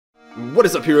What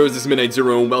is up, heroes? This is Midnight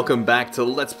Zero, and welcome back to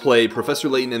Let's Play Professor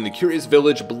Layton and the Curious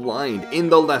Village Blind. In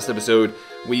the last episode,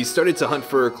 we started to hunt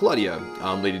for Claudia,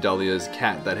 Lady Dahlia's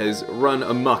cat that has run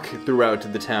amok throughout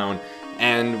the town,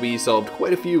 and we solved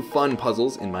quite a few fun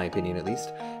puzzles, in my opinion at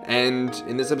least. And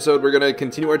in this episode, we're going to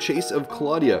continue our chase of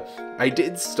Claudia. I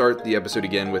did start the episode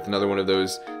again with another one of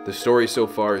those The Story So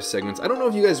Far segments. I don't know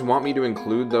if you guys want me to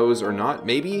include those or not.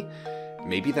 Maybe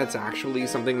that's actually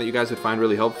something that you guys would find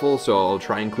really helpful, so I'll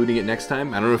try including it next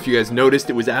time. I don't know if you guys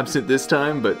noticed it was absent this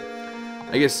time, but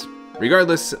I guess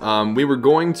regardless, we were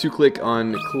going to click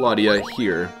on Claudia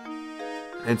here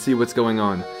and see what's going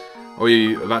on. Are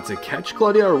we about to catch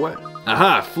Claudia or what?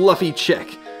 Aha! Fluffy, check.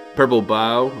 Purple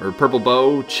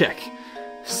bow, check.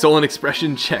 Sullen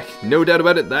expression, check. No doubt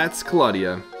about it, that's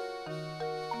Claudia.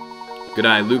 Good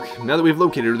eye, Luke. Now that we've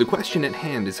located her, the question at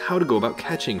hand is how to go about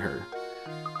catching her.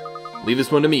 Leave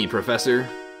this one to me, Professor.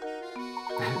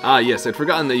 Ah, yes, I'd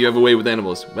forgotten that you have a way with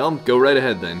animals. Well, go right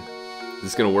ahead then. Is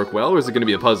this gonna work well, or is it gonna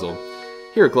be a puzzle?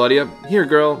 Here, Claudia. Here,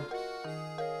 girl.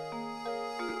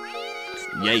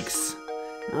 Yikes.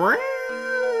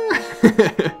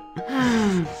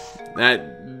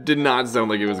 That did not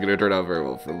sound like it was gonna turn out very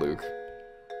well for Luke.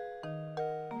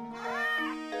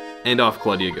 And off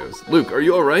Claudia goes. Luke, are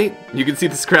you alright? You can see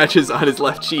the scratches on his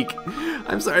left cheek.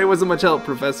 I'm sorry it wasn't much help,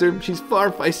 Professor. She's far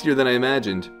feistier than I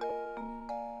imagined.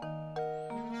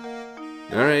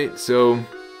 Alright, so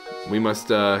we must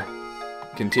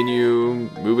continue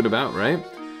moving about, right?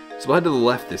 So we'll head to the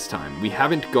left this time. We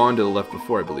haven't gone to the left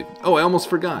before, I believe. Oh, I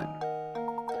almost forgot.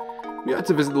 We ought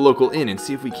to visit the local inn and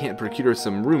see if we can't procure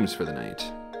some rooms for the night.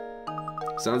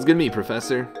 Sounds good to me,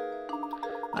 Professor.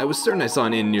 I was certain I saw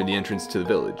an inn near the entrance to the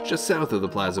village, just south of the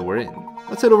plaza we're in.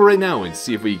 Let's head over right now and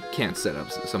see if we can't set up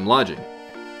some lodging.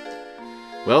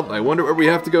 Well, I wonder where we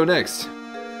have to go next.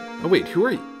 Oh wait, who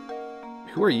are you?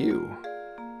 Who are you?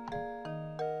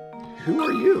 Who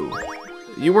are you?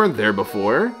 You weren't there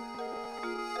before.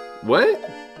 What?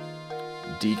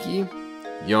 Deaky?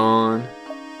 Yawn.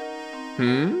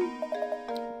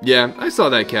 Yeah, I saw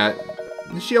that cat.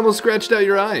 She almost scratched out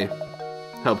your eye.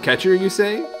 Help catch her, you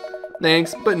say?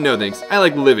 Thanks, but no thanks. I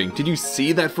like living. Did you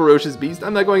see that ferocious beast?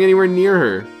 I'm not going anywhere near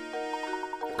her.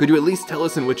 Could you at least tell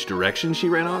us in which direction she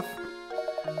ran off?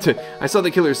 I saw the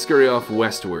killer scurry off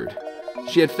westward.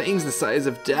 She had fangs the size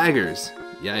of daggers.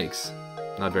 Yikes.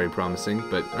 Not very promising,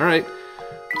 but alright.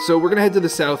 So we're gonna head to the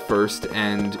south first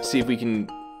and see if we can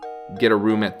get a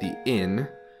room at the inn.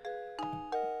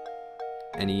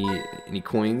 Any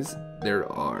coins?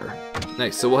 There are.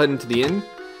 Nice, so we'll head into the inn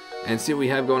and see what we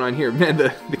have going on here. Man,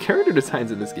 the character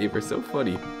designs in this game are so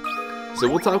funny. So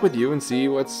we'll talk with you and see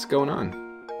what's going on.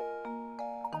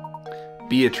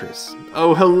 Beatrice.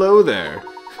 Oh, hello there.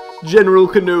 General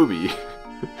Kenobi.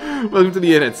 Welcome to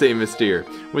the inn at St. Mystere.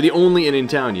 We're the only inn in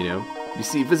town, you know. You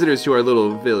see, visitors to our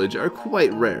little village are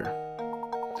quite rare.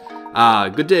 Ah,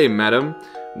 good day, madam.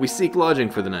 We seek lodging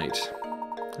for the night.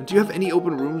 Do you have any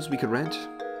open rooms we could rent?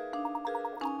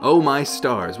 Oh my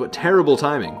stars, what terrible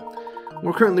timing.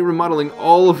 We're currently remodeling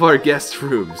all of our guest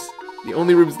rooms. The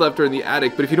only rooms left are in the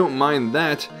attic, but if you don't mind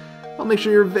that, I'll make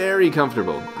sure you're very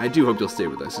comfortable. I do hope you'll stay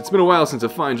with us. It's been a while since a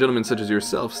fine gentleman such as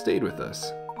yourself stayed with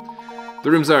us. The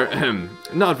rooms are,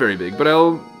 not very big, but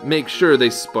I'll make sure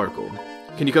they sparkle.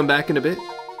 Can you come back in a bit?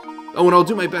 Oh, and I'll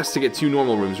do my best to get 2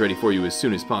 normal rooms ready for you as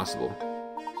soon as possible.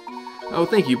 Oh,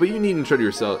 thank you, but you needn't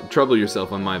trouble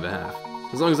yourself on my behalf.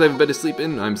 As long as I have a bed to sleep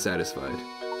in, I'm satisfied.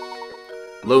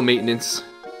 Low maintenance,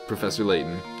 Professor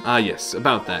Layton. Ah, yes,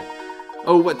 about that.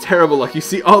 Oh, what terrible luck. You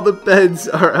see, all the beds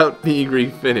are out being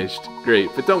refinished. Great,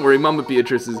 but don't worry, Mama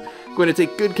Beatrice is going to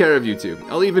take good care of you two.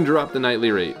 I'll even drop the nightly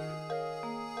rate.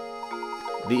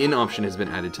 The inn option has been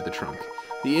added to the trunk.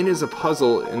 The inn is a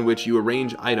puzzle in which you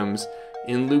arrange items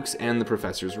in Luke's and the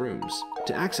Professor's rooms.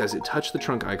 To access it, touch the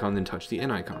trunk icon, then touch the inn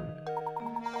icon.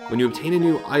 When you obtain a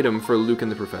new item for Luke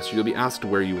and the Professor, you'll be asked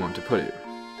where you want to put it.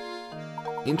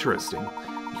 Interesting.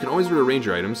 You can always rearrange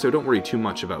your items, so don't worry too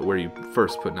much about where you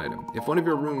first put an item. If one of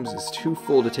your rooms is too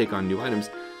full to take on new items,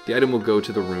 the item will go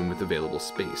to the room with available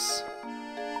space.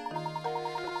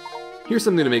 Here's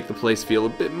something to make the place feel a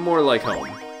bit more like home.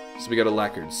 So we got a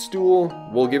lacquered stool.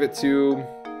 We'll give it to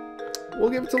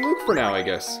Luke for now, I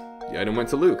guess. The item went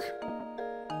to Luke.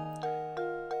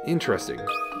 Interesting.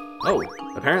 Oh,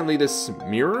 apparently this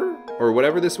mirror, or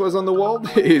whatever this was on the wall,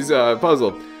 is a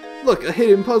puzzle. Look, a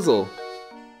hidden puzzle.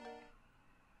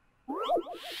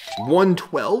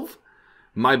 112?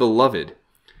 My beloved.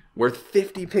 Worth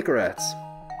 50 picarats.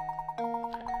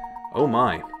 Oh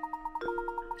my.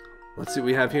 Let's see what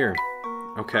we have here.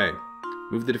 Okay.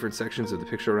 Move the different sections of the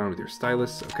picture around with your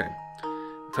stylus. Okay.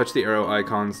 Touch the arrow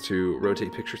icons to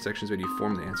rotate picture sections when you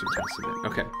form the answer to submit.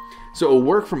 Okay. So a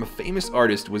work from a famous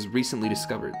artist was recently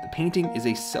discovered. The painting is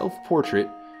a self-portrait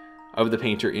of the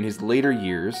painter in his later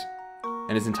years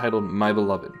and is entitled My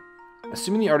Beloved.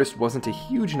 Assuming the artist wasn't a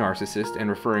huge narcissist and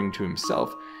referring to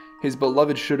himself, his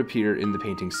beloved should appear in the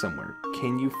painting somewhere.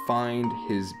 Can you find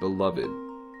his beloved?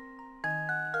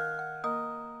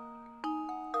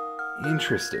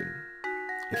 Interesting.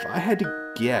 If I had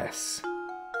to guess,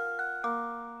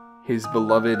 his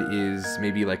beloved is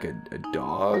maybe like a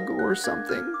dog or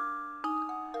something?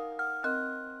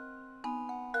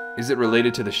 Is it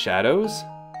related to the shadows?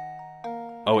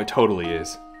 Oh, it totally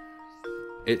is.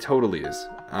 It totally is.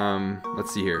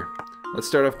 Let's see here. Let's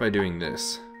start off by doing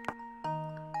this.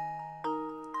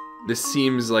 This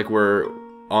seems like we're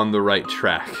on the right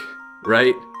track,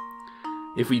 right?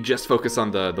 If we just focus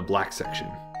on the black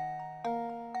section.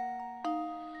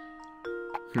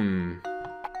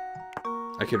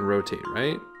 I can rotate,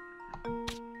 right?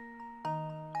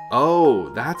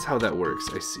 Oh, that's how that works.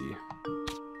 I see.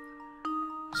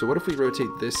 So what if we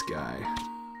rotate this guy?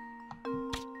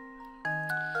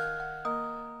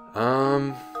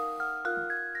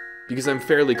 Because I'm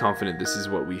fairly confident this is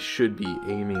what we should be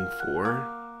aiming for.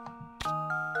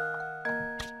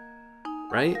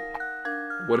 Right?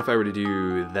 What if I were to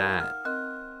do that?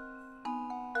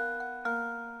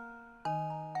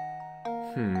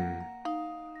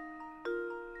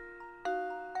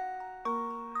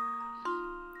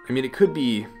 I mean, it could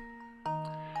be...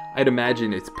 I'd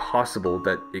imagine it's possible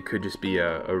that it could just be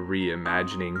a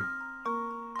reimagining.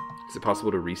 Is it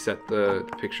possible to reset the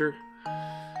picture?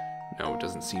 No, it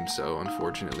doesn't seem so,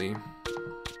 unfortunately.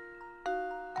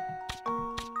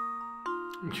 I'm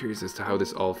curious as to how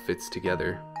this all fits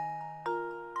together.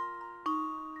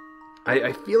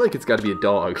 I feel like it's got to be a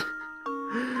dog.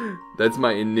 That's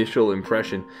my initial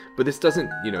impression. But this doesn't,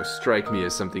 you know, strike me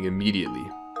as something immediately.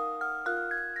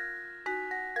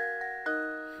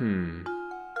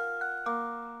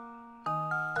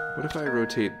 What if I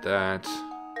rotate that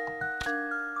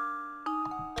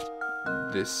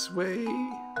this way?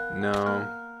 No.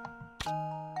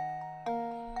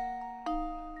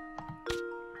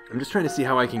 I'm just trying to see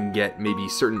how I can get maybe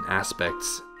certain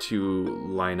aspects to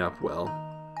line up well.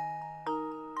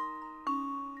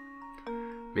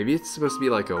 Maybe it's supposed to be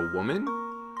like a woman?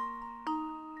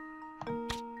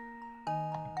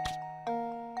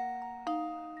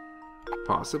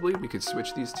 Possibly. We could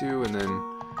switch these two and then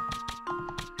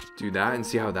do that and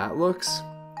see how that looks.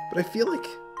 But I feel like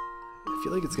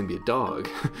it's gonna be a dog.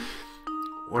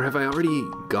 Or have I already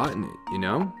gotten it, you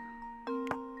know?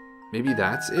 Maybe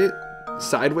that's it?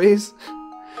 Sideways?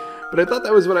 But I thought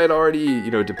that was what I'd already,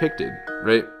 you know, depicted,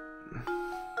 right?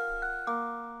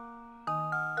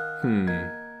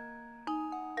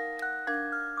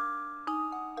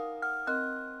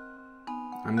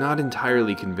 I'm not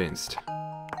entirely convinced.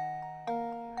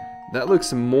 That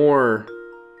looks more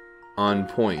on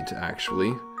point,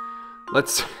 actually.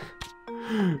 Let's,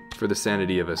 for the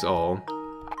sanity of us all,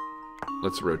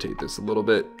 let's rotate this a little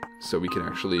bit so we can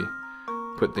actually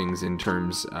put things in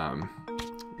terms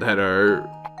that are,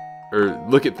 or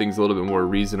look at things a little bit more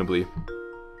reasonably.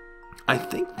 I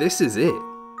think this is it.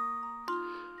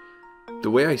 The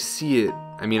way I see it,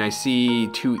 I mean, I see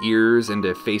two ears and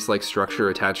a face-like structure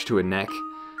attached to a neck.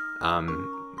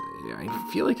 I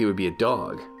feel like it would be a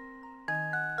dog.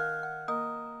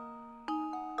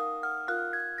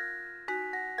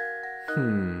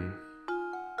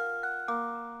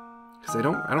 Because I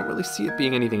don't really see it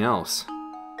being anything else.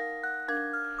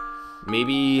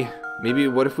 Maybe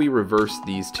what if we reverse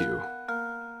these two?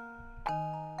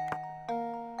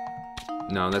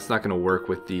 No, that's not gonna work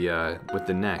with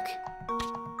the neck.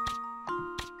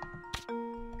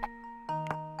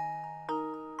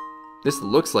 This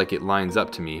looks like it lines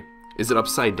up to me. Is it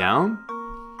upside down?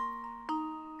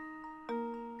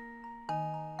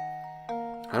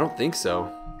 I don't think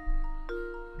so.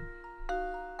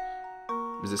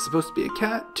 Is it supposed to be a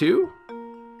cat, too?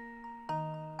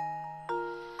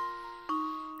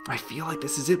 I feel like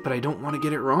this is it, but I don't want to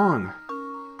get it wrong.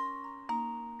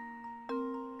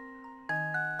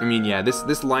 I mean, yeah,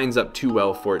 this lines up too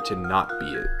well for it to not be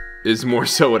it. Is more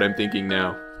so what I'm thinking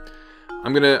now.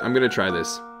 I'm gonna try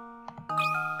this.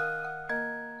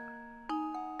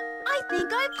 I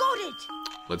think I've got it.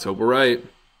 Let's hope we're right.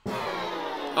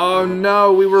 Oh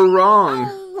no, we were wrong.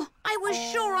 Oh, I was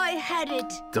sure I had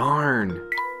it. Darn.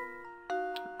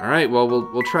 All right, well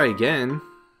we'll try again.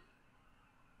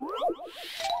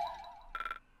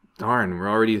 Darn,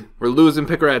 we're losing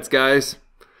pick rats, guys.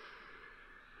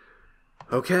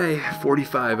 Okay,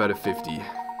 45 out of 50.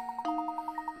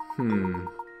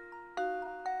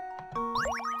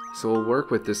 So we'll work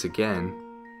with this again.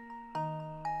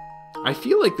 I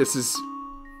feel like this is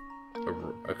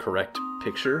a correct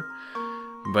picture,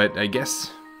 but I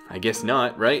guess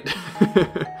not, right?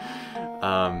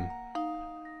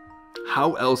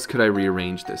 How else could I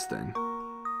rearrange this then?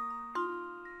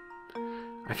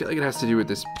 I feel like it has to do with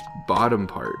this bottom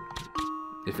part,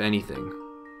 if anything.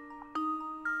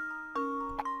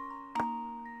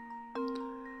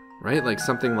 Right? Like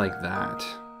something like that.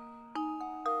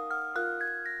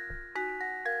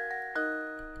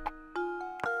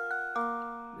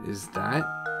 Is that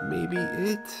maybe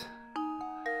it?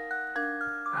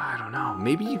 I don't know.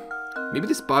 Maybe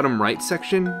this bottom right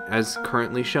section, as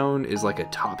currently shown, is like a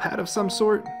top hat of some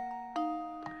sort.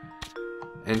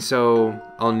 And so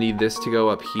I'll need this to go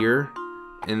up here,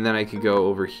 and then I could go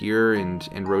over here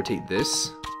and rotate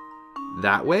this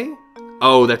that way.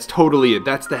 Oh, that's totally it.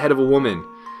 That's the head of a woman.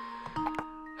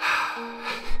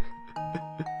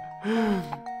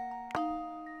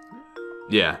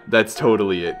 Yeah, that's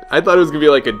totally it. I thought it was gonna be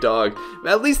like a dog.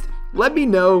 At least let me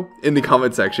know in the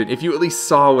comment section if you at least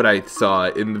saw what I saw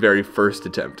in the very first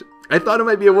attempt. I thought it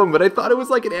might be a woman, but I thought it was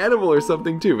like an animal or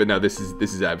something too. But no, this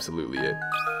is absolutely it.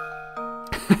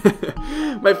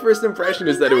 My first impression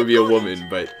is that it would be a woman,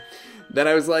 but then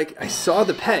I was like, I saw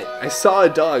the pet, I saw a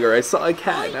dog, or I saw a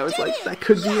cat, and I was like, that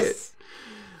could be it.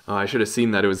 Oh, I should have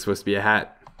seen that it was supposed to be a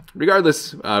hat.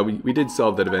 Regardless, we did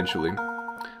solve that eventually.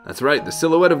 That's right, the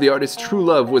silhouette of the artist's true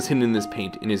love was hidden in his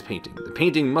painting. The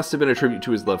painting must have been a tribute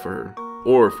to his love for her,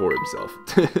 or for himself.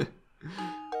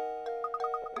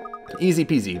 Easy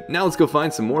peasy. Now let's go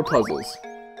find some more puzzles.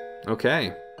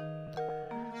 Okay.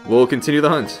 We'll continue the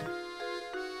hunt.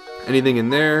 Anything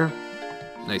in there?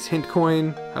 Nice hint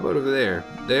coin. How about over there?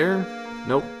 There?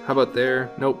 Nope. How about there?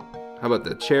 Nope. How about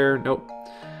the chair? Nope.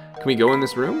 Can we go in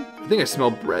this room? I think I smell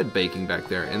bread baking back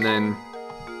there. And then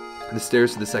the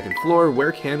stairs to the second floor.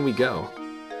 Where can we go?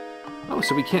 Oh,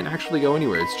 so we can't actually go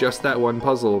anywhere. It's just that one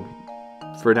puzzle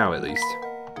for now, at least.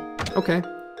 Okay.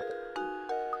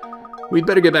 We'd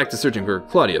better get back to searching for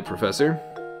Claudia, Professor.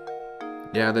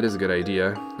 Yeah, that is a good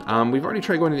idea. We've already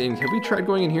tried going in. Have we tried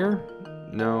going in here?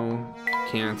 No,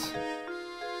 can't.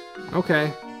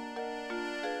 Okay.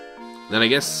 Then I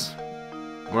guess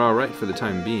we're alright for the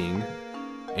time being.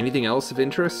 Anything else of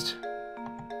interest?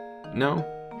 No?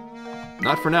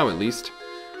 Not for now, at least.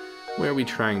 Where are we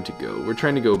trying to go? We're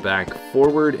trying to go back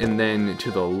forward and then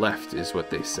to the left is what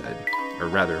they said. Or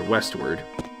rather, westward.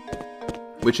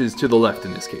 Which is to the left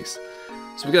in this case.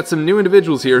 So we've got some new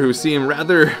individuals here who seem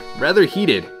rather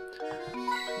heated.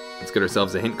 Let's get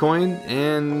ourselves a hint coin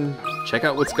and check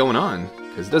out what's going on.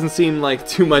 Because it doesn't seem like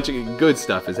too much good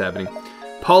stuff is happening.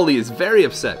 Polly is very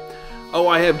upset. Oh,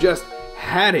 I have just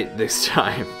had it this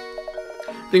time.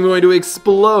 I think we're going to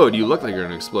explode. You look like you're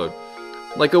going to explode.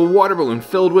 Like a water balloon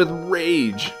filled with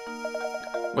rage.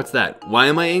 What's that? Why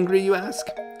am I angry, you ask?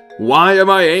 Why am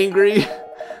I angry?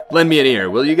 Lend me an ear,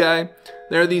 will you, guy?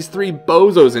 There are these three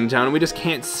bozos in town and we just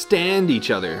can't stand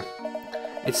each other.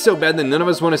 It's so bad that none of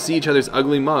us want to see each other's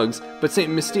ugly mugs, but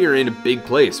St. Mystere ain't a big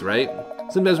place, right?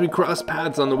 Sometimes we cross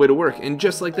paths on the way to work, and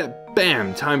just like that,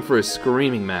 bam, time for a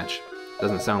screaming match.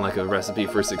 Doesn't sound like a recipe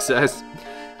for success.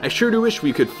 I sure do wish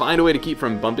we could find a way to keep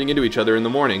from bumping into each other in the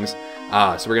mornings.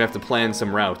 So we're gonna have to plan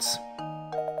some routes.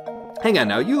 Hang on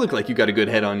now, you look like you got a good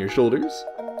head on your shoulders.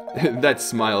 That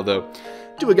smile, though.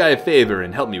 Do a guy a favor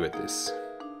and help me with this.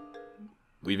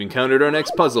 We've encountered our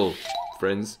next puzzle,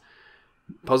 friends.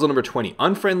 Puzzle number 20.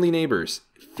 Unfriendly neighbors.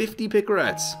 50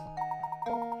 picarettes.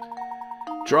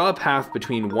 Draw a path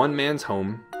between one man's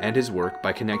home and his work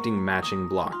by connecting matching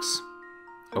blocks.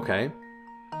 Okay.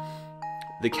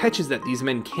 The catch is that these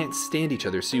men can't stand each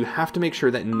other, so you have to make sure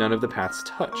that none of the paths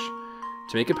touch.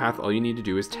 To make a path, all you need to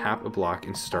do is tap a block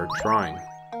and start drawing.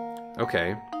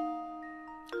 Okay.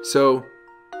 So,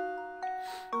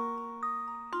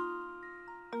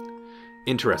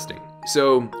 interesting.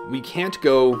 So, we can't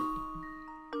go...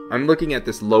 I'm looking at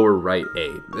this lower right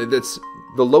A. That's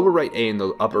the lower right A and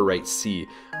the upper right C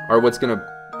are what's going to,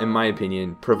 in my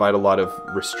opinion, provide a lot of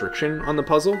restriction on the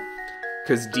puzzle.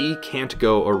 Because D can't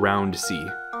go around C,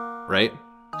 right?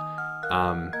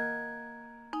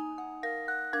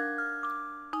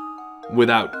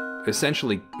 Without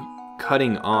essentially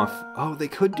cutting off... Oh, they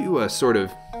could do a sort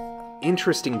of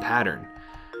interesting pattern,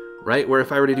 right? Where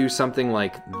if I were to do something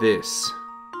like this,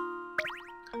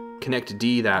 connect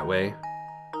D that way.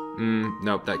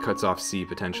 Nope, that cuts off C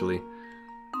potentially.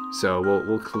 So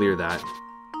we'll clear that.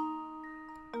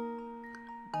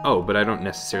 Oh, but I don't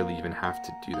necessarily even have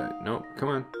to do that. Nope, come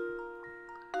on.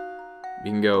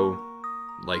 We can go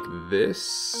like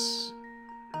this.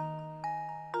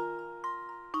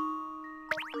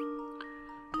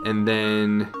 And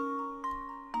then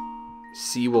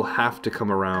C will have to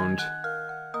come around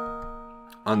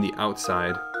on the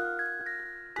outside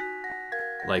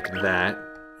like that,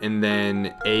 and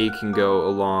then A can go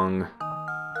along.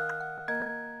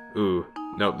 Ooh,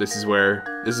 nope, this is where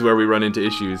we run into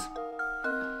issues.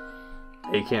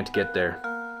 A can't get there.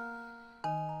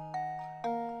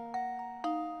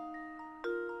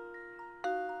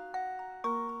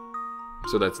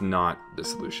 So that's not the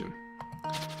solution.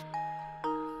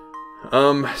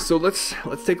 So let's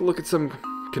take a look at some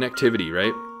connectivity,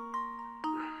 right?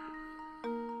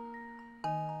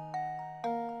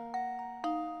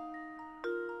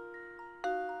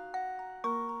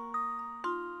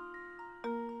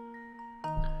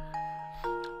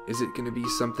 Is it going to be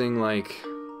something like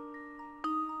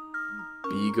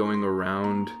B going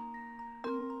around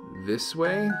this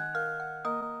way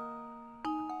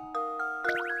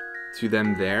to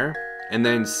them there, and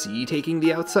then C taking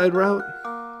the outside route?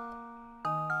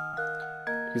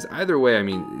 Because either way, I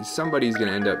mean, somebody's going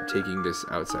to end up taking this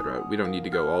outside route. We don't need to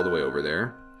go all the way over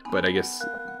there, but I guess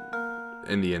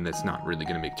in the end that's not really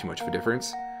going to make too much of a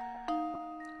difference.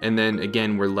 And then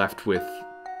again, we're left with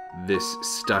this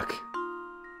stuck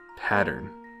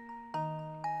pattern.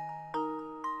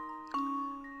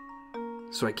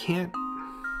 So I can't...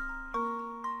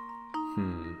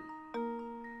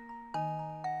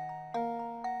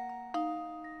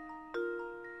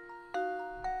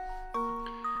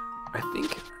 I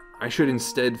think I should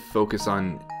instead focus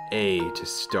on A to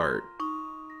start.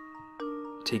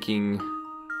 Taking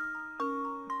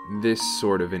this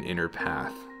sort of an inner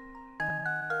path.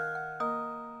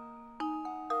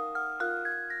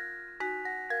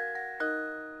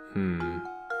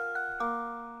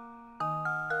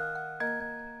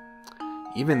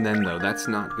 Even then, though, that's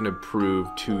not going to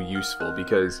prove too useful,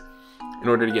 because in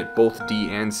order to get both D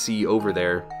and C over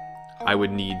there, I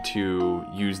would need to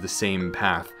use the same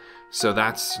path. So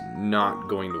that's not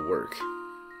going to work.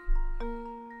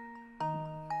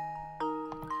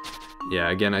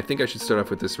 Yeah, again, I think I should start off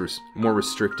with this more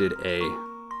restricted A.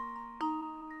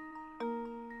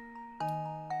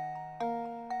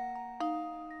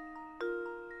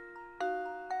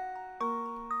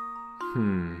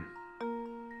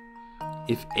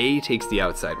 If A takes the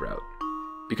outside route,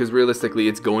 because realistically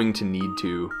it's going to need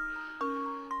to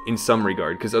in some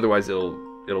regard, because otherwise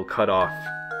it'll cut off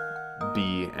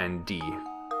B and D.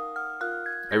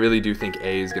 I really do think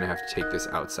A is going to have to take this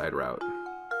outside route.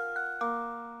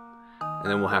 And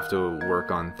then we'll have to work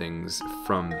on things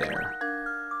from there.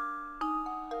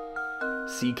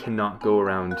 C cannot go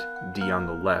around D on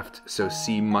the left, so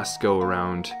C must go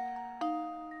around...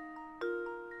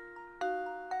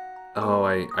 Oh,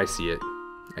 I see it.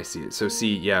 I see it. So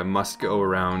C, yeah, must go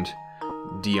around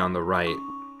D on the right,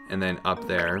 and then up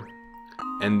there.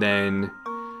 And then,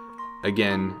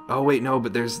 again... Oh, wait, no,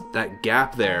 but there's that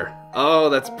gap there. Oh,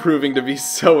 that's proving to be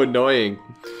so annoying.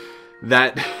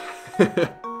 That...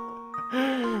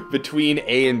 Between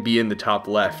A and B in the top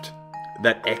left,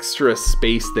 that extra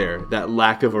space there, that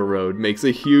lack of a road, makes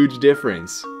a huge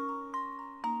difference.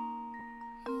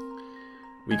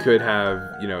 We could have,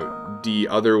 you know, D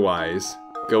otherwise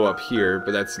go up here,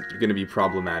 but that's going to be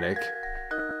problematic.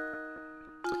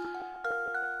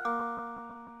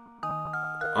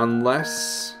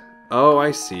 Unless... Oh,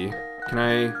 I see. Can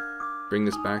I bring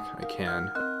this back? I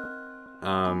can.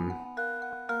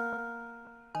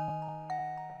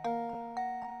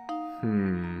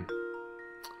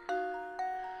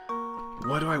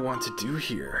 What do I want to do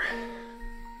here?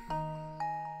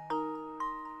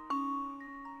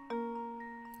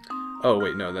 Oh,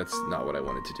 wait, no, that's not what I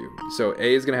wanted to do. So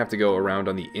A is going to have to go around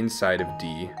on the inside of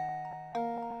D,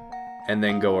 and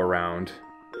then go around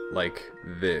like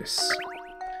this.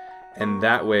 And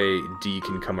that way D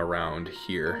can come around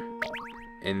here,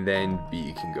 and then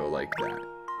B can go like that.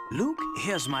 Luke,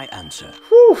 here's my answer.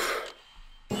 Whew.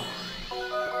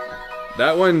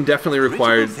 That one definitely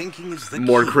required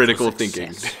more critical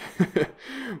thinking.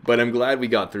 But I'm glad we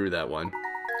got through that one.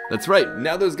 That's right,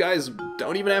 now those guys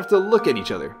don't even have to look at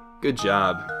each other. Good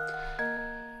job.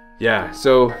 Yeah,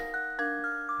 so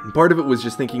part of it was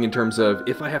just thinking in terms of,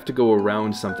 if I have to go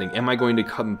around something, am I going to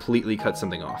completely cut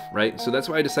something off, right? So that's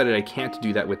why I decided I can't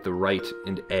do that with the right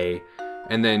and A.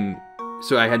 And then,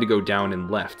 so I had to go down and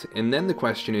left. And then the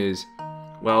question is,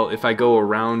 well, if I go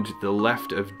around the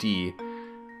left of D,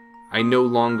 I no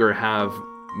longer have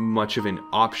much of an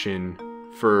option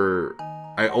for...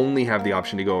 I only have the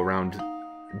option to go around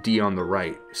D on the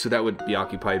right. So that would be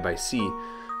occupied by C.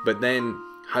 But then,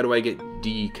 how do I get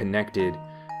D connected?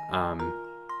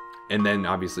 And then,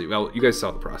 obviously, well, you guys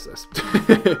saw the process.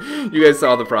 You guys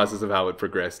saw the process of how it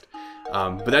progressed.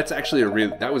 But that's actually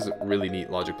that was a really neat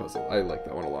logic puzzle. I like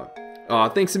that one a lot. Aw,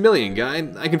 thanks a million, guy.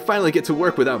 I can finally get to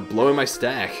work without blowing my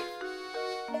stack.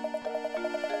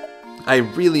 I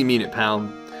really mean it,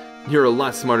 pal. You're a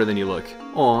lot smarter than you look.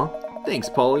 Aw, thanks,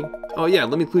 Polly. Oh yeah,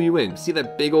 let me clue you in. See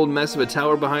that big old mess of a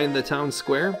tower behind the town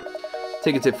square?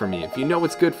 Take a tip from me. If you know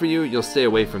what's good for you, you'll stay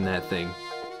away from that thing.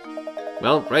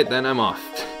 Well, right then, I'm off.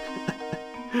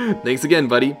 Thanks again,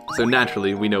 buddy. So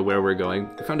naturally, we know where we're going.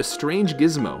 We found a strange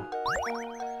gizmo.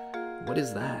 What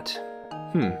is that?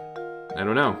 I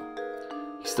don't know.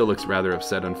 He still looks rather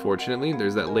upset, unfortunately.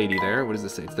 There's that lady there. What does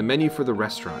this say? It's the menu for the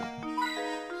restaurant.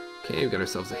 Okay, we've got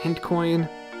ourselves a hint coin.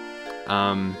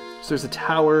 So there's a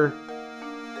tower.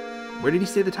 Where did he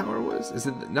say the tower was? Is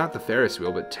it not the Ferris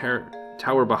wheel, but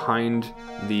tower behind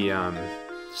the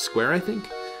square, I think?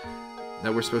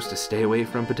 That we're supposed to stay away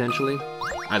from, potentially?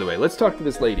 Either way, let's talk to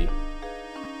this lady,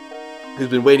 who's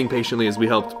been waiting patiently as we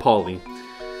helped Polly.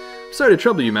 Sorry to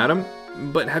trouble you, madam,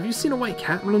 but have you seen a white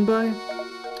cat run by?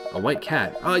 A white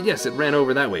cat? Yes, it ran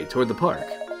over that way, toward the park.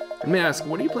 And may I ask,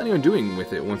 what are you planning on doing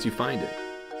with it once you find it?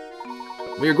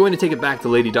 We are going to take it back to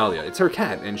Lady Dahlia. It's her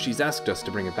cat, and she's asked us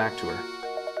to bring it back to her.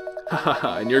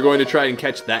 Haha, and you're going to try and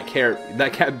catch that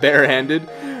cat barehanded?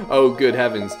 Oh, good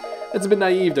heavens. That's a bit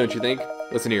naive, don't you think?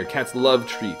 Listen here, cats love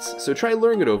treats, so try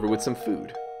luring it over with some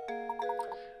food.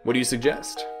 What do you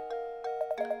suggest?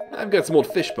 I've got some old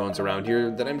fish bones around here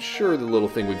that I'm sure the little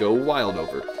thing would go wild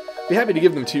over. Be happy to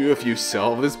give them to you if you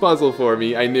solve this puzzle for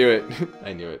me. I knew it.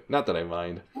 I knew it. Not that I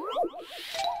mind.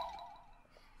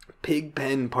 Pig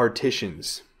pen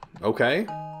partitions. Okay.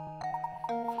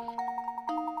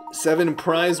 7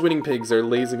 prize-winning pigs are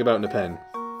lazing about in a pen.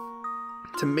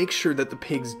 To make sure that the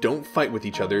pigs don't fight with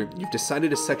each other, you've decided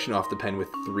to section off the pen with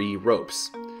 3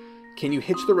 ropes. Can you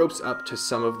hitch the ropes up to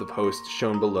some of the posts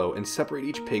shown below and separate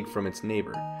each pig from its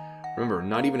neighbor? Remember,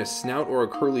 not even a snout or a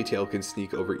curly tail can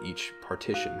sneak over each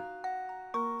partition.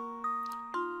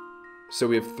 So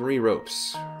we have 3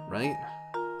 ropes, right?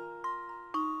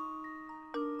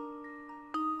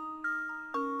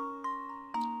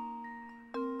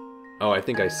 Oh, I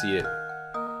think I see it.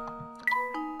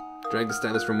 Drag the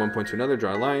stylus from one point to another,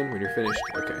 draw a line. When you're finished,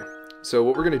 okay. So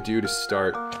what we're gonna do to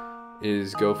start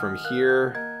is go from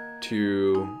here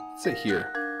to, let's say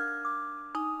here.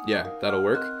 Yeah, that'll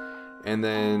work. And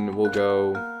then we'll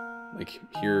go like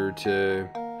here to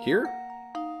here.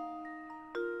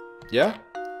 Yeah?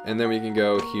 And then we can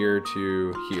go here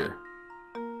to here.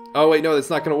 Oh wait, no,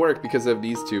 that's not gonna work because of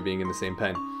these 2 being in the same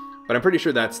pen. But I'm pretty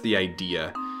sure that's the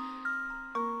idea.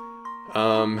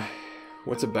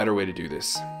 What's a better way to do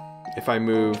this? If I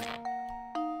move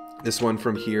this one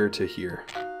from here to here,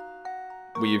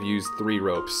 we have used 3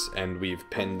 ropes and we've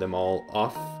pinned them all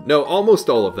off. No, almost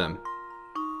all of them.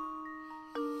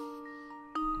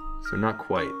 So not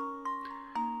quite.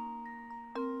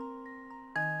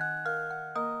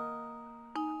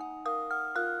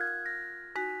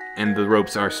 And the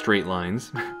ropes are straight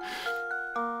lines,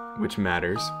 which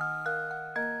matters.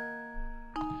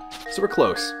 So we're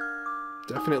close.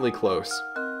 Definitely close.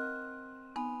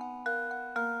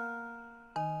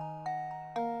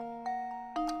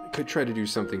 I could try to do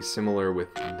something similar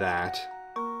with that.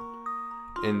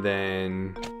 And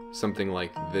then something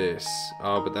like this.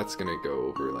 Oh, but that's gonna go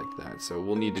over like that. So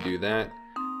we'll need to do that.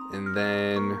 And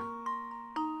then...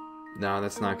 no,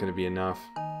 that's not gonna be enough.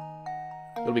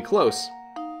 It'll be close,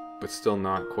 but still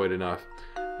not quite enough.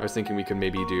 I was thinking we could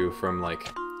maybe do from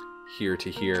like here to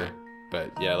here.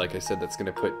 But yeah, like I said, that's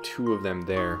gonna put 2 of them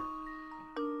there.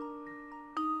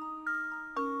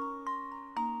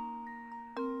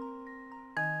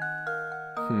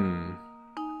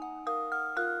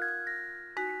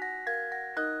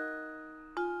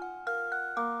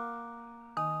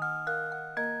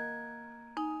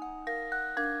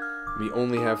 We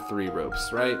only have 3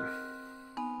 ropes, right?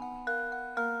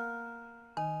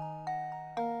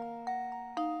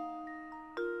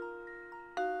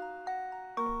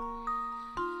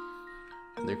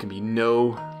 And there can be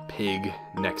no pig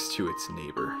next to its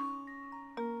neighbor.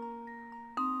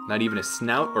 Not even a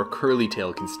snout or curly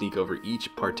tail can sneak over each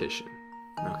partition.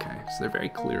 Okay, so they're very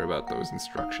clear about those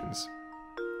instructions.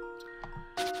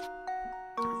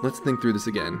 Let's think through this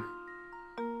again.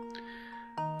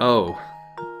 Oh,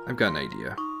 I've got an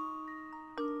idea.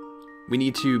 We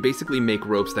need to basically make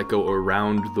ropes that go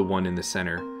around the one in the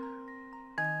center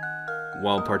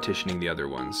while partitioning the other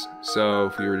ones. So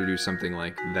if we were to do something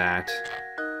like that,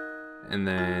 and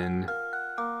then...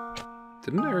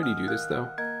 didn't I already do this though?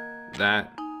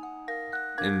 That,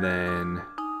 and then...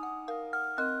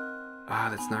 ah,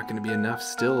 that's not going to be enough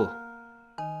still.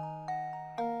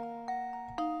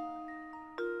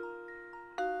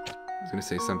 I was going to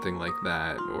say something like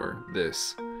that, or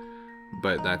this,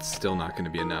 but that's still not going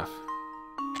to be enough.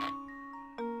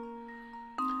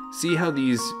 See how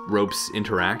these ropes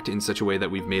interact in such a way that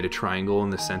we've made a triangle in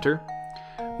the center?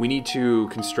 We need to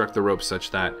construct the rope such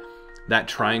that that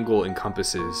triangle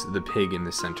encompasses the pig in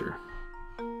the center.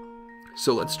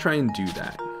 So let's try and do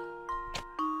that.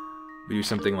 We do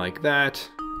something like that,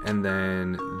 and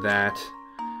then that.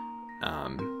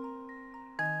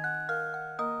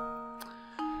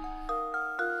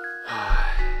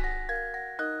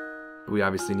 We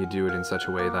obviously need to do it in such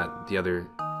a way that the others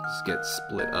get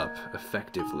split up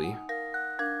effectively.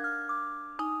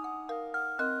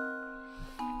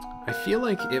 I feel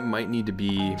like it might need to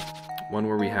be one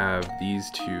where we have these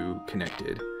two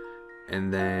connected,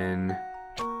 and then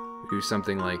do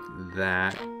something like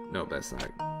that. Nope, that's not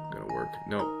gonna work.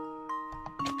 Nope.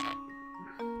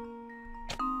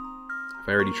 Have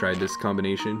I already tried this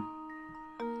combination?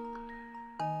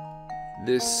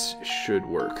 This should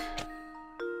work.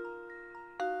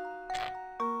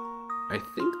 I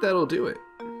think that'll do it.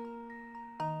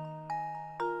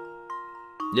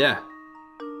 Yeah.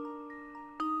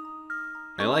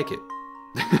 I like it.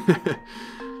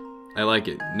 I like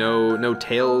it. No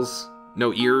tails,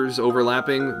 no ears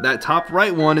overlapping. That top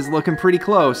right one is looking pretty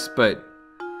close, but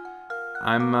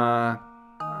I'm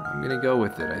gonna go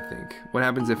with it, I think. What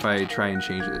happens if I try and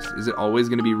change this? Is it always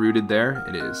gonna be rooted there?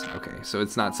 It is. Okay, so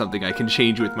it's not something I can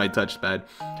change with my touchpad.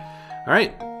 All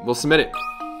right, we'll submit it.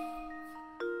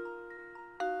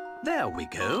 There we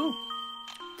go.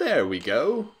 There we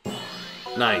go.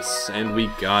 Nice, and we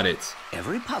got it.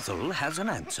 Every puzzle has an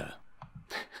answer.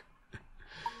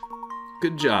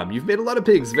 Good job. You've made a lot of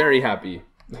pigs very happy.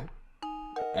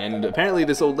 And apparently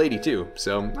this old lady too,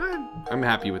 so I'm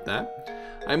happy with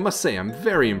that. I must say, I'm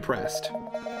very impressed.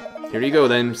 Here you go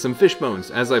then, some fish bones,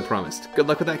 as I promised. Good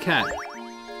luck with that cat.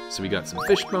 So we got some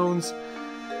fish bones,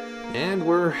 and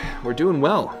we're doing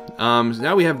well.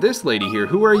 Now we have this lady here.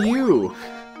 Who are you?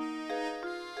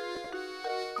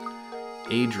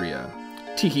 Adria.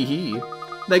 Tee-hee-hee.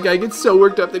 That guy gets so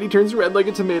worked up that he turns red like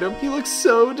a tomato. He looks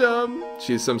so dumb.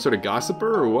 She's some sort of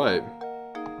gossiper or what?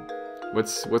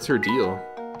 What's her deal?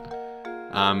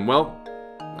 Well,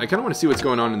 I kind of want to see what's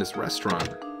going on in this restaurant.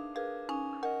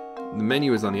 The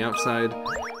menu is on the outside,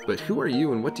 but who are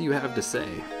you and what do you have to say?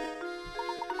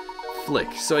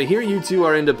 Flick, so I hear you two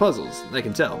are into puzzles. I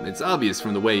can tell. It's obvious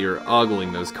from the way you're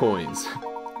ogling those coins.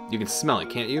 You can smell it,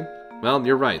 can't you? Well,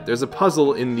 you're right. There's a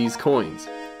puzzle in these coins.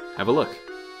 Have a look.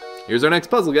 Here's our next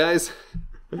puzzle, guys.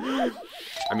 I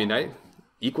mean,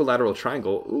 equilateral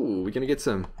triangle. Ooh, we're gonna get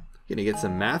some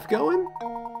math going?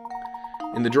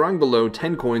 In the drawing below,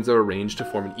 10 coins are arranged to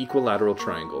form an equilateral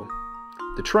triangle.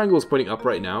 The triangle is pointing up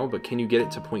right now, but can you get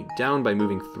it to point down by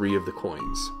moving 3 of the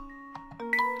coins?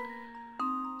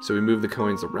 So we move the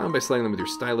coins around by sliding them with your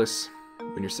stylus.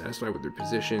 When you're satisfied with their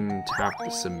position, tap the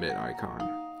submit icon.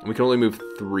 And we can only move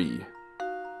 3.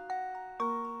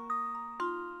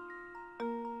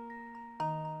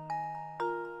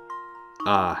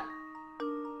 Ah,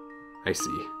 I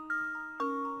see.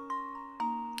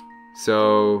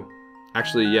 So,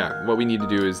 actually, yeah, what we need to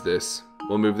do is this.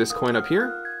 We'll move this coin up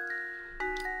here.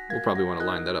 We'll probably want to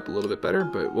line that up a little bit better,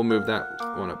 but we'll move that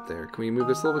one up there. Can we move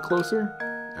this a little bit closer?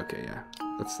 Okay, yeah.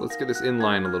 Let's get this in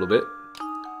line a little bit.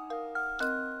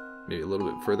 Maybe a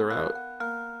little bit further out.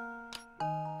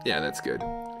 Yeah, that's good.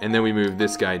 And then we move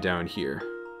this guy down here.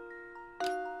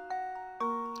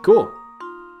 Cool.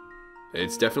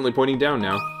 It's definitely pointing down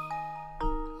now.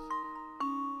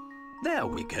 There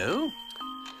we go.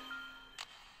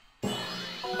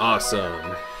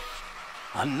 Awesome.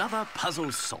 Another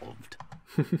puzzle solved.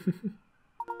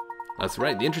 That's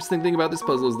right. The interesting thing about this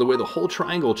puzzle is the way the whole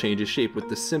triangle changes shape with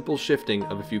the simple shifting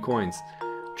of a few coins.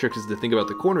 The trick is to think about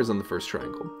the corners on the first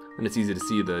triangle, and it's easy to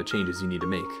see the changes you need to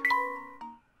make.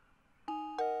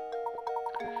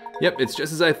 Yep, it's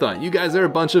just as I thought. You guys are a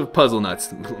bunch of puzzle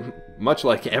nuts. Much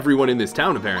like everyone in this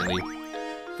town, apparently.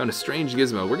 Found a strange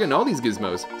gizmo. We're getting all these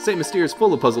gizmos. St. Mystere is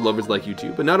full of puzzle lovers like you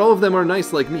two, but not all of them are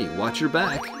nice like me. Watch your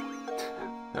back.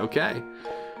 Okay.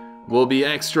 We'll be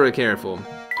extra careful.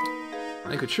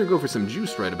 I could sure go for some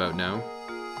juice right about now.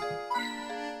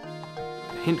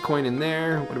 Hint coin in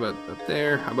there. What about up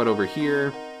there? How about over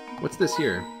here? What's this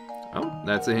here? Oh,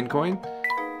 that's a hint coin.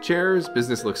 Chairs.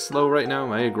 Business looks slow right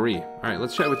now. I agree. Alright,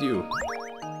 let's chat with you.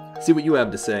 See what you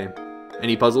have to say.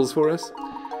 Any puzzles for us?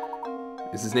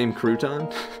 Is his name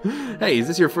Crouton? Hey, is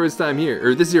this your first time here?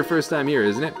 Or this is your first time here,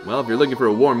 isn't it? Well, if you're looking for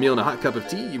a warm meal and a hot cup of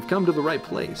tea, you've come to the right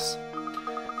place.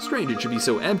 Strange it should be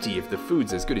so empty if the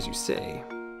food's as good as you say.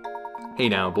 Hey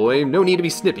now, boy, no need to be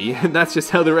snippy. That's just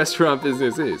how the restaurant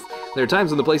business is. There are times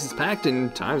when the place is packed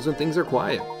and times when things are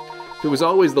quiet. If it was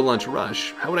always the lunch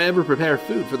rush, how would I ever prepare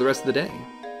food for the rest of the day?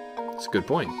 That's a good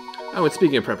point. Oh, and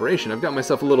speaking of preparation, I've got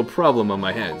myself a little problem on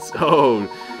my hands. Oh,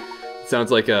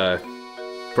 sounds like a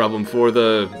problem for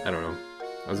the, I don't know,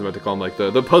 I was about to call them like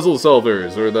the puzzle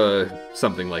solvers or the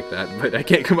something like that, but I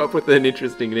can't come up with an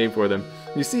interesting name for them.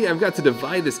 You see, I've got to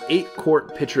divide this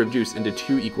 8-quart pitcher of juice into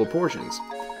 2 equal portions.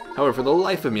 However, for the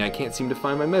life of me, I can't seem to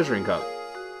find my measuring cup.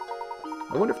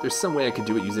 I wonder if there's some way I could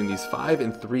do it using these 5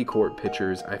 and 3-quart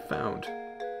pitchers I found.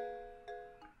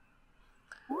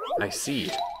 I see.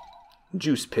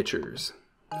 Juice pitchers.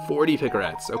 40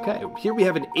 pickerets. Okay, here we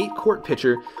have an 8-quart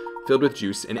pitcher filled with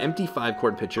juice, an empty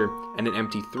 5-quart pitcher, and an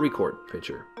empty 3-quart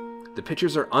pitcher. The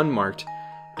pitchers are unmarked,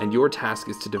 and your task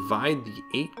is to divide the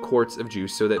 8 quarts of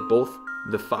juice so that both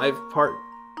the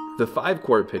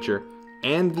 5-quart pitcher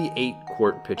and the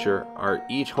 8-quart pitcher are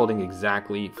each holding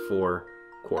exactly 4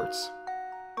 quarts.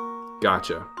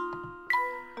 Gotcha.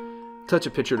 Touch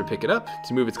a pitcher to pick it up.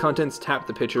 To move its contents, tap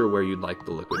the pitcher where you'd like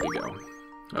the liquid to go.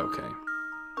 Okay.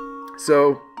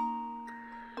 So,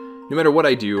 no matter what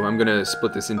I do, I'm going to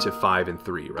split this into 5 and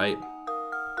 3, right?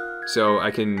 So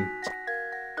I can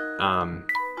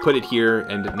put it here,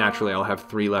 and naturally I'll have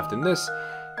 3 left in this,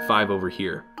 5 over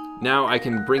here. Now I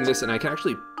can bring this, and I can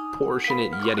actually portion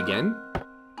it yet again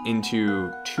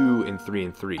into 2 and 3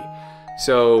 and 3.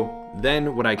 So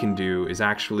then what I can do is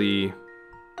actually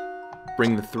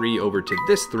bring the 3 over to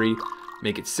this 3,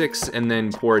 make it 6, and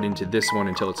then pour it into this one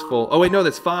until it's full. Oh wait, no,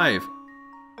 that's 5.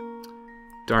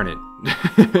 Darn it.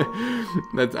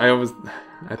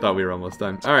 I thought we were almost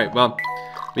done. All right, well,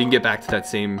 we can get back to that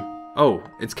same... Oh,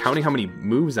 it's counting how many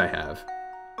moves I have.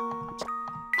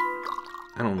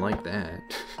 I don't like that.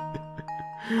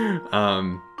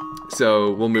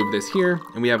 So we'll move this here,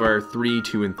 and we have our 3,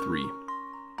 2, and 3.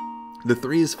 The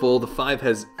 3 is full, the 5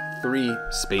 has 3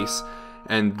 space,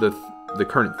 and the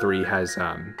current 3 has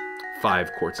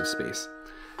 5 quarts of space.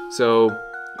 So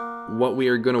what we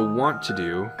are going to want to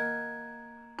do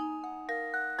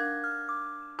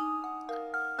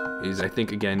is, I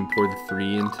think, again, pour the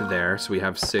 3 into there, so we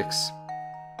have 6.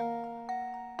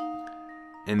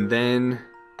 And then...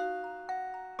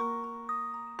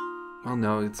 Well,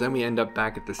 no, it's then we end up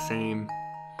back at the same...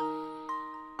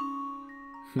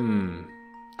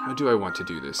 How do I want to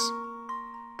do this?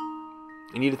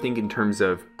 I need to think in terms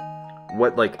of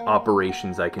what, like,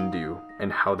 operations I can do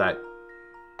and how that,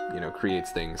 you know,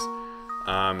 creates things.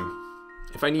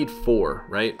 If I need 4,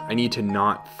 right? I need to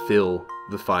not fill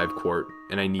the 5-quart,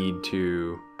 and I need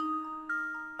to...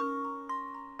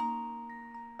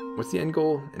 What's the end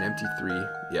goal? An empty 3.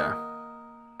 Yeah.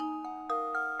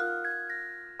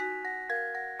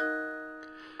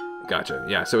 Gotcha.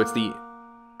 Yeah, so it's the...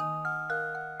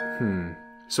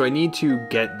 So I need to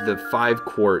get the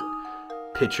 5-quart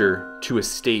pitcher to a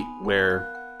state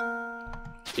where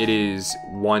it is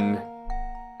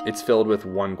it's filled with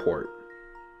 1 quart.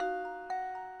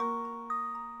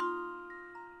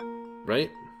 Right?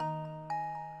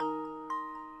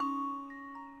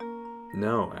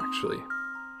 No, actually.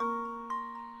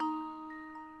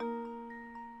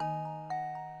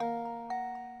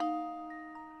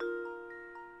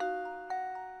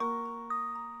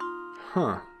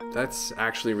 Huh. That's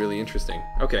actually really interesting.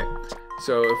 Okay,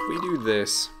 so if we do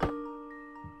this,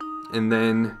 and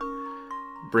then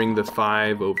bring the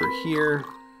 5 over here,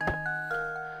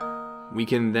 we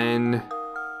can then...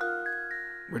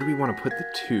 Where do we want to put the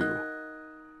 2?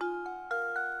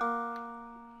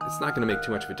 It's not going to make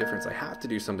too much of a difference. I have to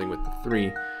do something with the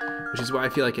 3, which is why I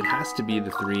feel like it has to be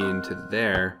the 3 into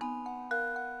there.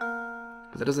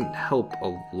 But that doesn't help a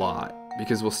lot,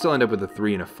 because we'll still end up with a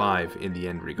 3 and a 5 in the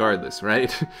end regardless,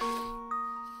 right?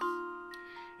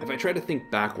 If I try to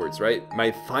think backwards, right,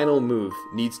 my final move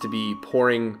needs to be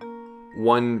pouring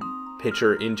one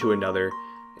pitcher into another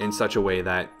in such a way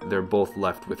that they're both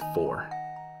left with 4.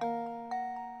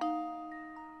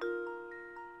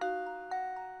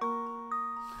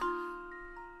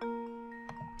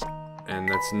 And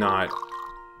that's not...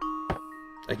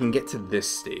 I can get to this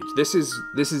stage. This is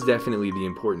definitely the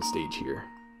important stage here.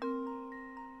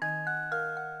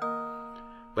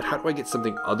 But how do I get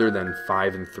something other than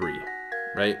 5 and 3?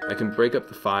 Right? I can break up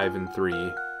the 5 and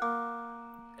 3,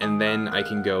 and then I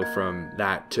can go from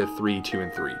that to 3, 2,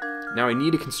 and 3. Now I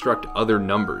need to construct other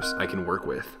numbers I can work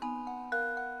with.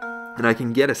 And I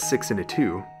can get a 6 and a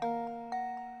 2.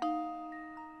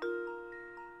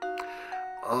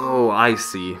 Oh, I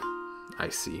see. I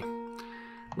see.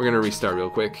 We're going to restart real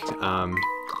quick.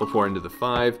 We'll pour into the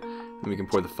 5, and we can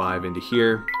pour the 5 into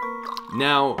here.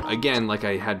 Now, again, like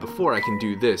I had before, I can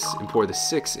do this and pour the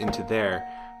 6 into there.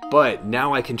 But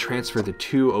now I can transfer the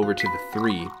 2 over to the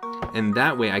 3, and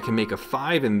that way I can make a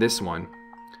 5 in this one,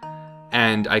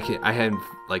 and I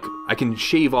can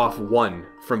shave off 1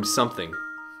 from something,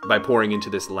 by pouring into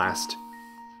this last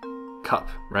cup,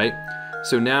 right?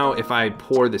 So now if I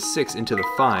pour the 6 into the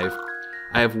 5,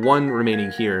 I have 1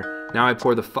 remaining here. Now I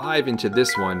pour the 5 into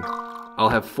this one, I'll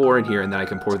have 4 in here, and then I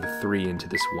can pour the 3 into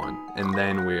this one, and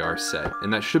then we are set.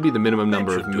 And that should be the minimum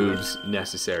number of moves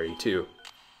necessary, too.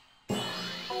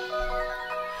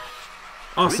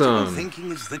 Awesome! Critical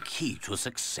thinking is the key to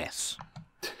success.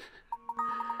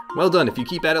 Well done. If you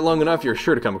keep at it long enough, you're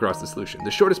sure to come across the solution.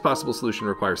 The shortest possible solution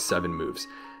requires 7 moves.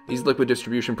 These liquid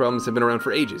distribution problems have been around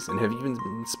for ages, and have even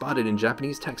been spotted in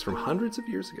Japanese texts from hundreds of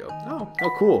years ago. Oh,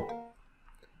 how cool.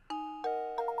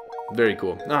 Very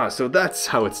cool. Ah, so that's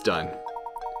how it's done.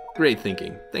 Great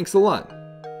thinking. Thanks a lot.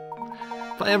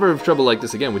 If I ever have trouble like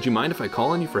this again, would you mind if I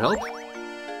call on you for help?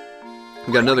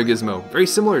 We got another gizmo. Very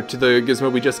similar to the gizmo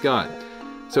we just got.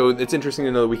 So it's interesting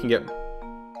to know that we can get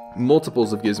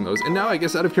multiples of gizmos. And now, I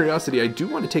guess, out of curiosity, I do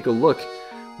want to take a look.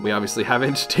 We obviously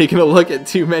haven't taken a look at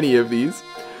too many of these.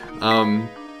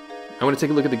 I want to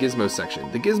take a look at the gizmo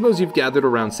section. The gizmos you've gathered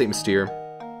around St. Mystere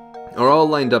are all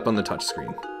lined up on the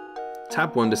touchscreen.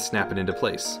 Tap 1 to snap it into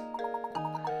place.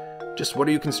 Just what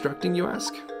are you constructing, you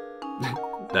ask?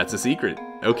 That's a secret.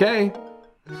 Okay.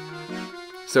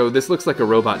 So this looks like a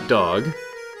robot dog,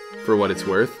 for what it's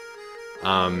worth.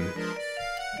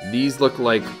 These look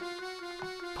like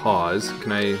paws.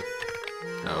 Can I...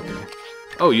 Oh, okay.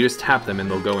 Oh, you just tap them and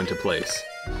they'll go into place.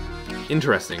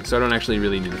 Interesting. So I don't actually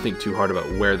really need to think too hard about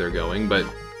where they're going, but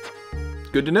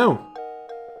good to know.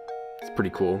 It's pretty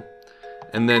cool.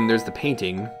 And then there's the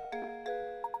painting.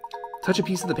 Touch a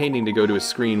piece of the painting to go to a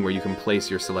screen where you can place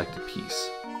your selected piece.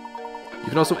 You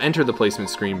can also enter the placement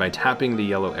screen by tapping the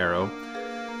yellow arrow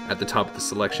at the top of the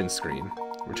selection screen.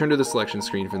 Return to the selection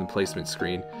screen from the placement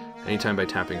screen anytime by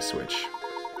tapping switch.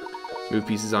 Move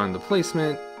pieces on the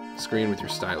placement screen with your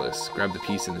stylus. Grab the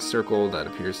piece in the circle that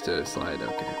appears to slide.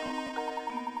 Okay.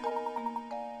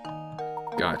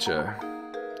 Gotcha.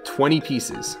 20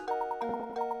 pieces.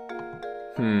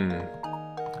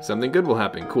 Something good will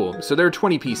happen. Cool. So there are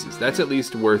 20 pieces. That's at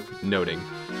least worth noting.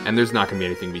 And there's not going to be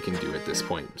anything we can do at this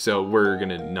point. So we're going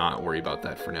to not worry about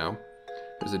that for now.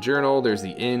 There's a journal. There's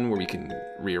the inn where we can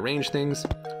rearrange things.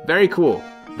 Very cool.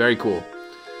 Very cool.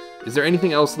 Is there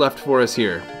anything else left for us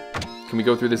here? Can we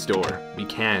go through this door? We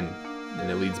can.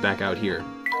 And it leads back out here.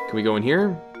 Can we go in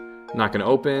here? Not going to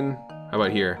open. How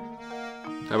about here?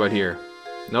 How about here?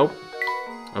 Nope.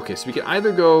 Okay, so we can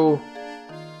either go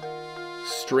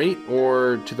straight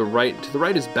or to the right. To the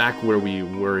right is back where we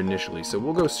were initially, so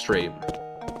we'll go straight.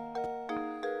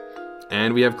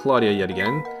 And we have Claudia yet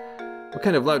again. What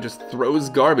kind of lout just throws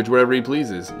garbage wherever he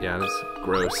pleases? Yeah, that's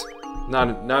gross.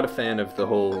 Not a fan of the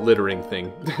whole littering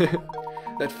thing.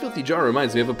 That filthy jar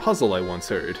reminds me of a puzzle I once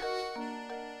heard.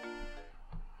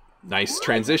 Nice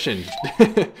transition.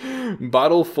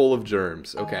 Bottle full of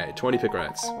germs. Okay, 20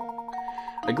 picarets.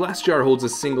 A glass jar holds a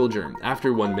single germ.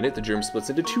 After 1 minute, the germ splits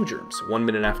into 2 germs. 1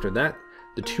 minute after that,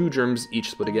 the 2 germs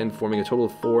each split again, forming a total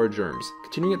of 4 germs.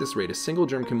 Continuing at this rate, a single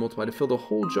germ can multiply to fill the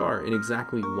whole jar in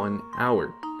exactly 1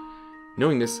 hour.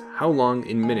 Knowing this, how long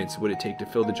in minutes would it take to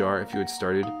fill the jar if you had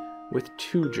started with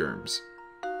 2 germs?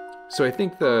 So I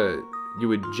think you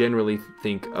would generally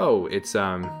think, oh, it's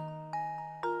going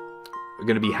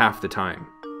to be half the time,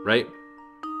 right?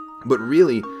 But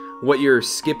really, what you're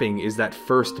skipping is that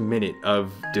first minute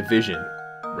of division,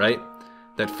 right?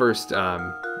 That first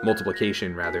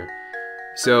multiplication, rather.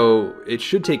 So it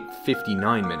should take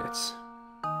 59 minutes,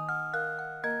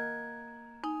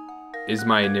 is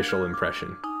my initial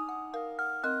impression.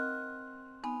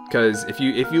 Because if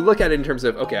you look at it in terms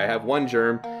of, okay, I have 1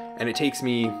 germ, and it takes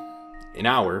me an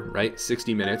hour, right?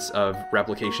 60 minutes of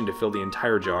replication to fill the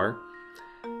entire jar.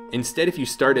 Instead, if you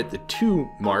start at the 2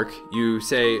 mark, you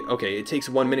say, okay, it takes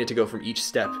 1 minute to go from each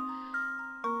step,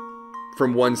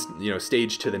 from one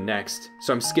stage to the next.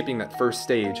 So I'm skipping that first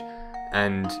stage,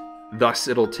 and thus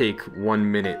it'll take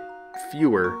 1 minute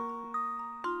fewer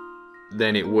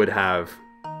than it would have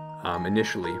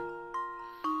initially.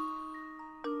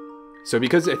 So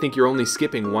because I think you're only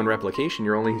skipping 1 replication,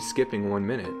 you're only skipping 1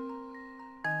 minute.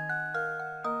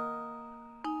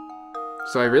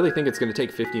 So I really think it's going to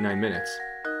take 59 minutes.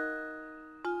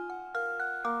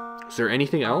 Is there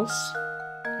anything else?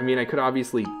 I mean, I could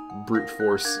obviously brute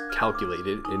force calculate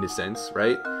it in a sense,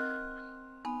 right?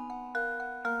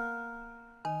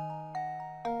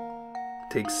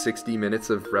 Takes 60 minutes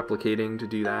of replicating to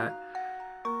do that.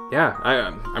 Yeah,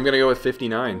 I'm gonna go with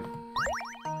 59.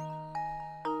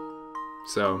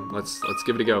 So let's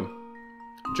give it a go.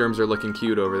 Germs are looking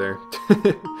cute over there.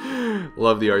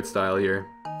 Love the art style here.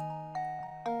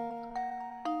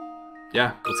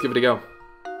 Yeah, let's give it a go.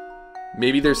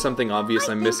 Maybe there's something obvious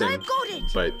I'm missing, I've got it.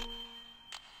 but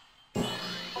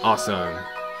Awesome.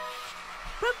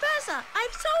 Professor,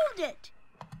 I've solved it.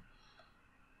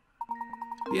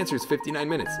 The answer is 59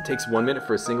 minutes. It takes 1 minute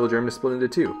for a single germ to split into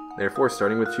 2. Therefore,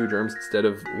 starting with 2 germs instead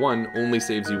of 1 only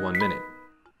saves you 1 minute.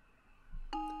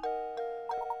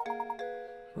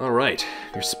 Alright,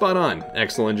 you're spot on.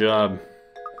 Excellent job.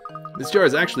 This jar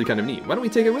is actually kind of neat. Why don't we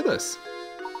take it with us?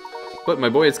 But my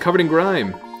boy, it's covered in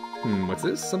grime. What's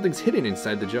this? Something's hidden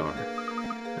inside the jar.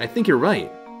 I think you're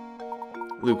right.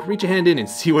 Luke, reach a hand in and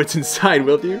see what's inside,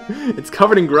 will you? It's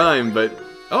covered in grime, but...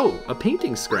 Oh, a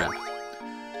painting scrap.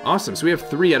 Awesome, so we have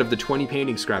 3 out of the 20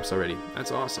 painting scraps already.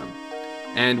 That's awesome.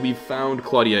 And we've found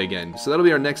Claudia again, so that'll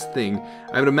be our next thing.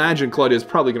 I would imagine Claudia's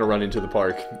probably going to run into the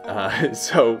park,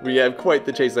 so we have quite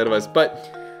the chase ahead of us,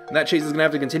 but that chase is going to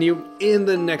have to continue in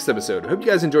the next episode. I hope you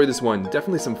guys enjoyed this one.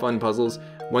 Definitely some fun puzzles,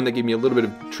 one that gave me a little bit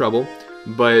of trouble,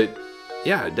 but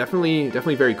yeah, definitely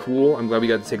very cool. I'm glad we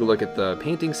got to take a look at the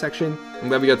painting section. I'm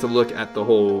glad we got to look at the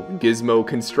whole gizmo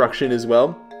construction as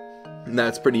well, and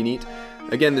that's pretty neat.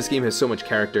 Again, this game has so much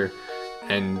character,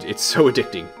 and it's so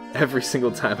addicting. Every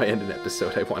single time I end an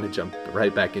episode, I want to jump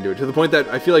right back into it, to the point that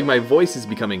I feel like my voice is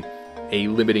becoming a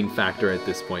limiting factor at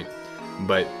this point.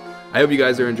 But I hope you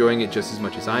guys are enjoying it just as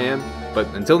much as I am. But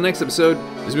until the next episode,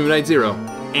 this has been Night Zero,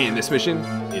 and this mission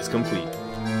is complete.